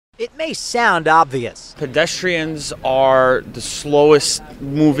It may sound obvious. Pedestrians are the slowest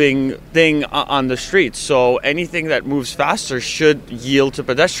moving thing on the street, so anything that moves faster should yield to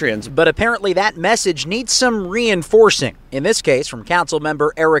pedestrians. But apparently that message needs some reinforcing, in this case from Councilmember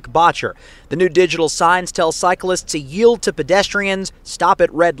Eric Botcher. The new digital signs tell cyclists to yield to pedestrians, stop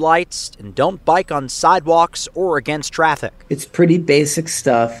at red lights, and don't bike on sidewalks or against traffic. It's pretty basic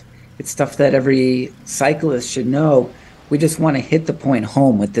stuff. It's stuff that every cyclist should know. We just want to hit the point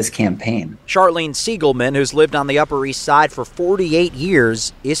home with this campaign. Charlene Siegelman, who's lived on the Upper East Side for 48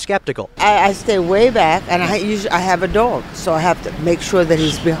 years, is skeptical. I stay way back, and I have a dog, so I have to make sure that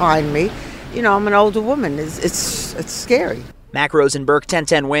he's behind me. You know, I'm an older woman. It's scary. Mack Rosenberg,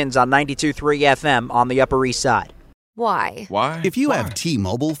 1010 wins on 92.3 FM on the Upper East Side. Why? If you have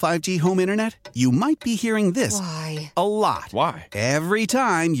T-Mobile 5G home internet, you might be hearing this a lot. Why? Every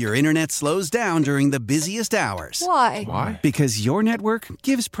time your internet slows down during the busiest hours. Why? Because your network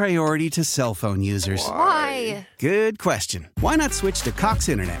gives priority to cell phone users. Why? Good question. Why not switch to Cox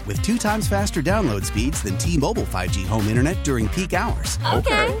Internet with 2 times faster download speeds than T-Mobile 5G home internet during peak hours?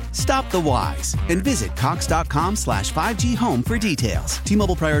 Okay. Stop the whys and visit cox.com/5G home for details.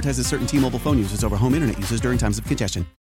 T-Mobile prioritizes certain T-Mobile phone users over home internet users during times of congestion.